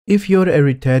If you're a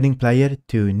returning player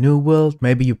to New World,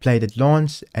 maybe you played at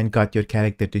launch and got your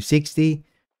character to 60,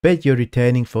 but you're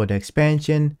returning for the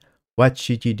expansion, what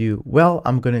should you do? Well,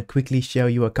 I'm gonna quickly show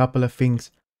you a couple of things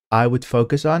I would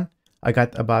focus on. I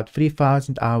got about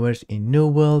 3,000 hours in New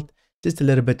World, just a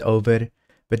little bit over,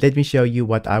 but let me show you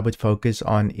what I would focus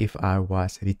on if I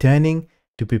was returning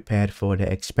to prepare for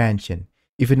the expansion.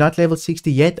 If you're not level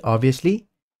 60 yet, obviously,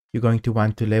 you're going to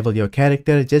want to level your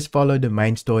character. Just follow the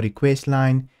main story quest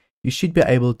line. You should be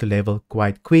able to level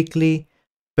quite quickly,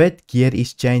 but gear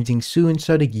is changing soon,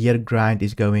 so the gear grind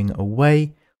is going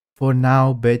away for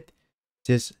now. But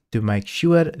just to make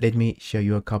sure, let me show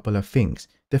you a couple of things.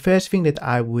 The first thing that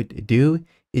I would do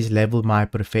is level my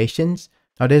professions.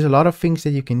 Now there's a lot of things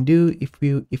that you can do.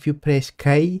 If you press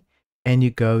K and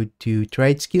you go to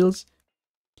trade skills,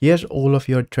 here's all of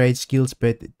your trade skills,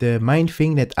 but the main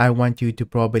thing that I want you to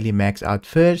probably max out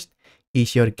first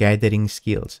is your gathering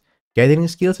skills. Gathering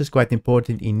skills is quite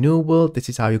important in New World. This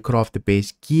is how you craft the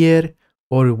best gear,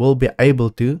 or you will be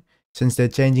able to, since they're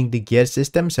changing the gear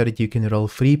system so that you can roll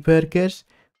free perkers,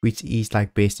 which is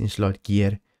like best in slot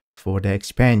gear for the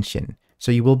expansion.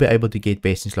 So you will be able to get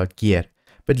best in slot gear.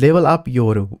 But level up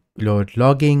your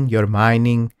logging, your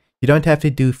mining. You don't have to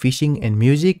do fishing and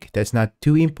music. That's not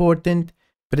too important,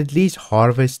 but at least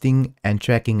harvesting and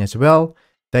tracking as well.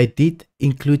 They did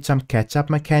include some catch-up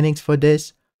mechanics for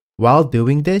this. While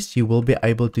doing this, you will be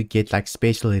able to get like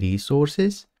special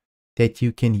resources that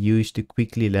you can use to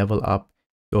quickly level up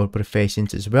your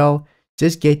professions as well.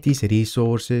 Just get these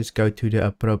resources, go to the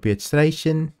appropriate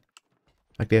station.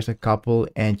 Like there's a couple,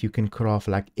 and you can craft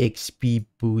like XP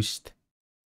boost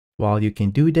while you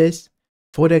can do this.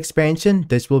 For the expansion,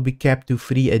 this will be capped to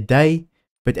 3 a day.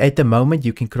 But at the moment,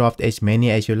 you can craft as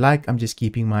many as you like. I'm just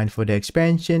keeping mine for the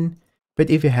expansion. But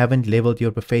if you haven't leveled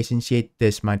your professions yet,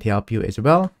 this might help you as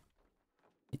well.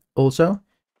 Also,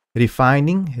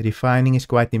 refining. Refining is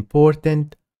quite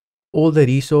important. All the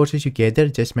resources you gather,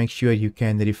 just make sure you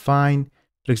can refine.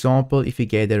 For example, if you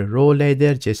gather a raw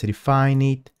leather, just refine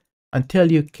it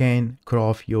until you can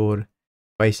craft your,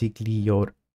 basically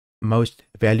your most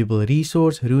valuable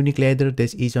resource, runic leather.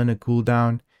 This is on a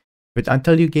cooldown. But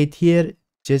until you get here,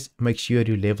 just make sure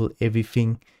you level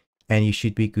everything and you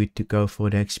should be good to go for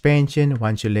the expansion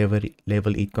once you level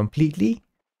it completely.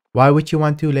 Why would you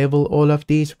want to level all of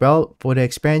these? Well, for the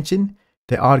expansion,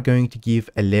 they are going to give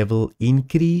a level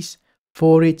increase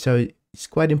for it. So it's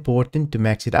quite important to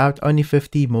max it out. Only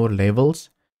 50 more levels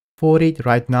for it.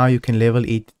 Right now, you can level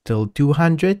it till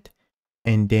 200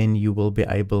 and then you will be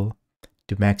able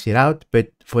to max it out.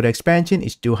 But for the expansion,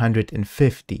 it's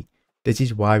 250. This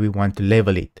is why we want to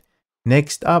level it.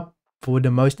 Next up, for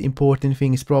the most important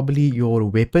thing is probably your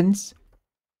weapons.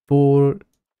 For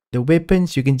the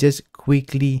weapons, you can just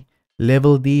quickly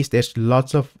level these. There's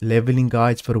lots of leveling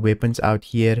guides for weapons out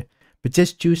here, but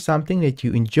just choose something that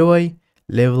you enjoy,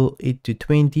 level it to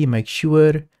 20. Make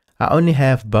sure I only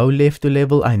have bow left to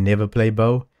level. I never play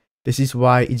bow. This is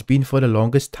why it's been for the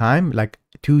longest time, like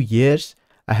 2 years.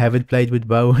 I haven't played with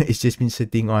bow. It's just been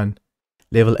sitting on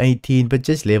level 18, but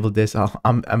just level this.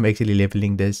 I'm actually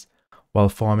leveling this while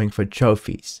farming for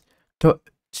trophies. So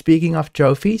speaking of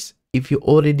trophies, if you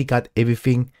already got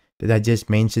everything that I just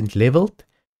mentioned leveled,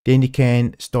 then you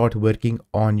can start working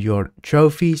on your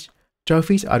trophies.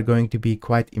 Trophies are going to be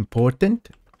quite important.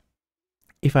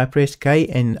 If I press K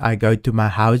and I go to my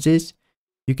houses,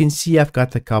 you can see I've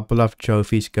got a couple of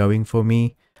trophies going for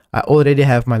me. I already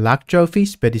have my luck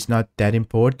trophies, but it's not that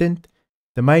important.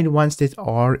 The main ones that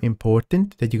are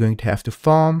important that you're going to have to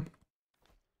farm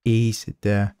is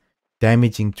the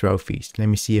damaging trophies. Let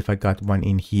me see if I got one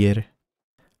in here.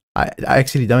 I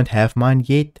actually don't have mine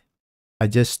yet. I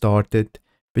just started,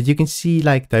 but you can see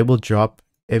like they will drop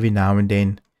every now and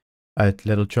then. A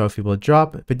little trophy will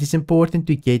drop, but it's important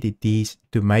to get these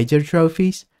to major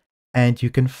trophies, and you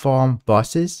can farm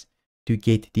bosses to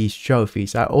get these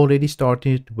trophies. I already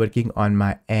started working on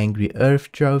my Angry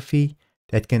Earth trophy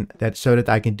so that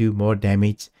I can do more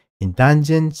damage in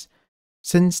dungeons.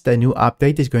 Since the new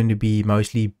update is going to be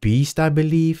mostly Beast, I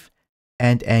believe,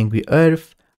 and Angry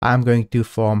Earth, I'm going to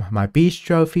farm my Beast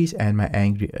trophies and my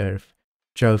Angry Earth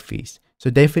trophies. So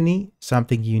definitely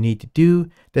something you need to do.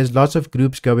 There's lots of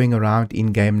groups going around in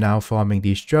game now farming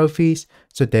these trophies,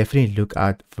 so definitely look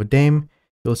out for them.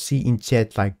 You'll see in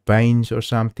chat like Banes or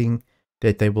something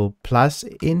that they will plus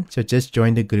in, so just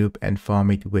join the group and farm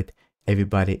it with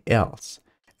everybody else.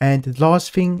 And the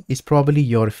last thing is probably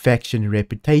your faction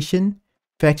reputation.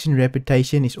 Faction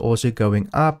reputation is also going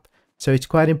up, so it's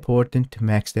quite important to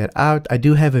max that out. I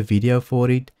do have a video for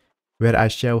it where I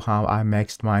show how I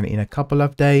maxed mine in a couple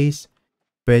of days.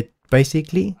 But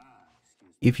basically,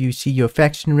 if you see your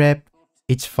faction rep,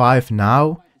 it's 5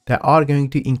 now. They are going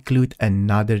to include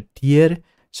another tier,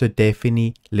 so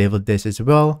definitely level this as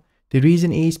well. The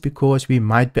reason is because we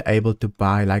might be able to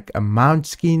buy like a mount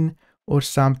skin or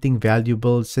something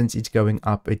valuable since it's going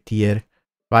up a tier.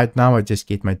 Right now I just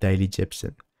get my daily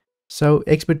gypsum. So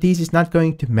expertise is not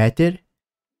going to matter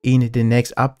in the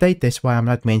next update. That's why I'm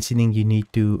not mentioning you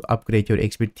need to upgrade your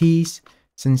expertise,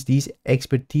 since these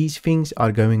expertise things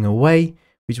are going away,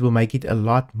 which will make it a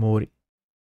lot more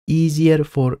easier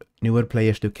for newer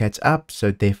players to catch up.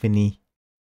 So definitely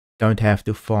don't have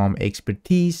to farm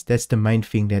expertise. That's the main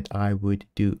thing that I would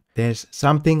do. There's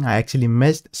something I actually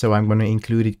missed, so I'm going to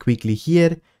include it quickly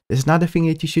here. There's another thing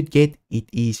that you should get. It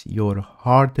is your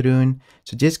heart rune.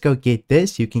 So just go get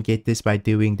this. You can get this by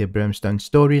doing the Brimstone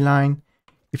storyline.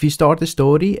 If you start the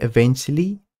story,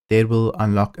 eventually there will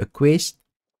unlock a quest.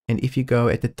 And if you go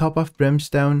at the top of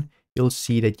Brimstone, you'll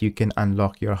see that you can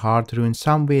unlock your heart rune.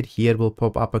 Somewhere here will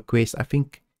pop up a quest. I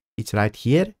think it's right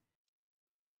here,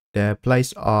 the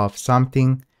place of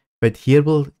something, but here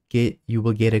you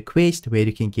will get a quest where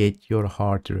you can get your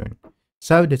heart rune.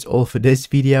 So that's all for this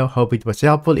video. Hope it was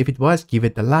helpful. If it was, give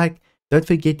it a like. Don't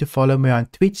forget to follow me on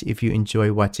Twitch if you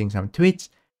enjoy watching some Twitch,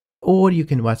 or you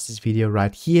can watch this video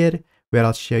right here where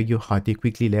I'll show you how to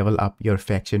quickly level up your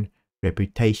faction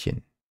reputation.